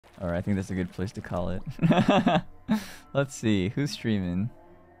Alright, I think that's a good place to call it. Let's see, who's streaming?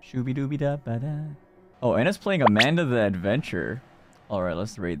 Shooby dooby da ba da. Oh, Enna's playing Amanda the Adventure. Alright,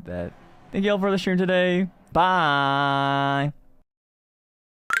 let's rate that. Thank you all for the stream today. Bye!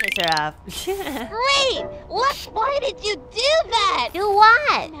 Piss her off. Wait! What? Why did you do that? Do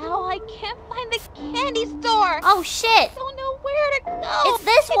what? Now I can't find the candy store. Oh shit! I don't know where to go. It's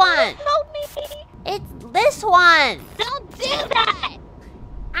this Can one. you help me? It's this one. Don't do that.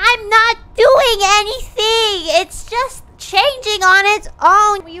 I'm not doing anything. It's just changing on its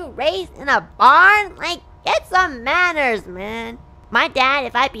own. Were you raised in a barn? Like, get some manners, man. My dad,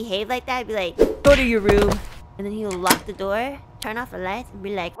 if I behave like that, I'd be like, go to your room. And then he'll lock the door, turn off the lights, and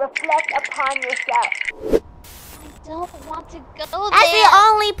be like, reflect upon yourself. I don't want to go there. That's the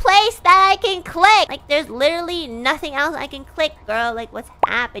only place that I can click. Like, there's literally nothing else I can click, girl. Like, what's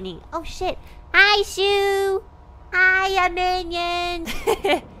happening? Oh, shit. Hi, Shu. Hi, minions.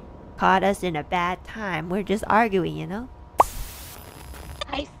 Caught us in a bad time. We're just arguing, you know?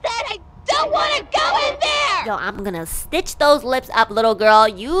 I said I don't want to go in there. Yo, I'm gonna stitch those lips up, little girl.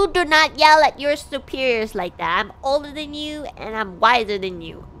 You do not yell at your superiors like that. I'm older than you, and I'm wiser than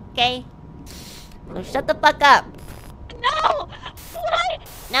you. Okay? So shut the fuck up. No. Why?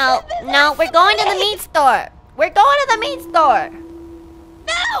 No, we're going to the meat store. We're going to the meat store.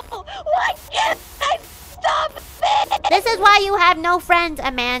 No. Why can't I stop it? This is why you have no friends,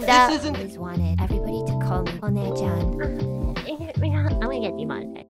 Amanda. This isn't- I always wanted everybody to call me One-chan. I'm gonna get demonetized.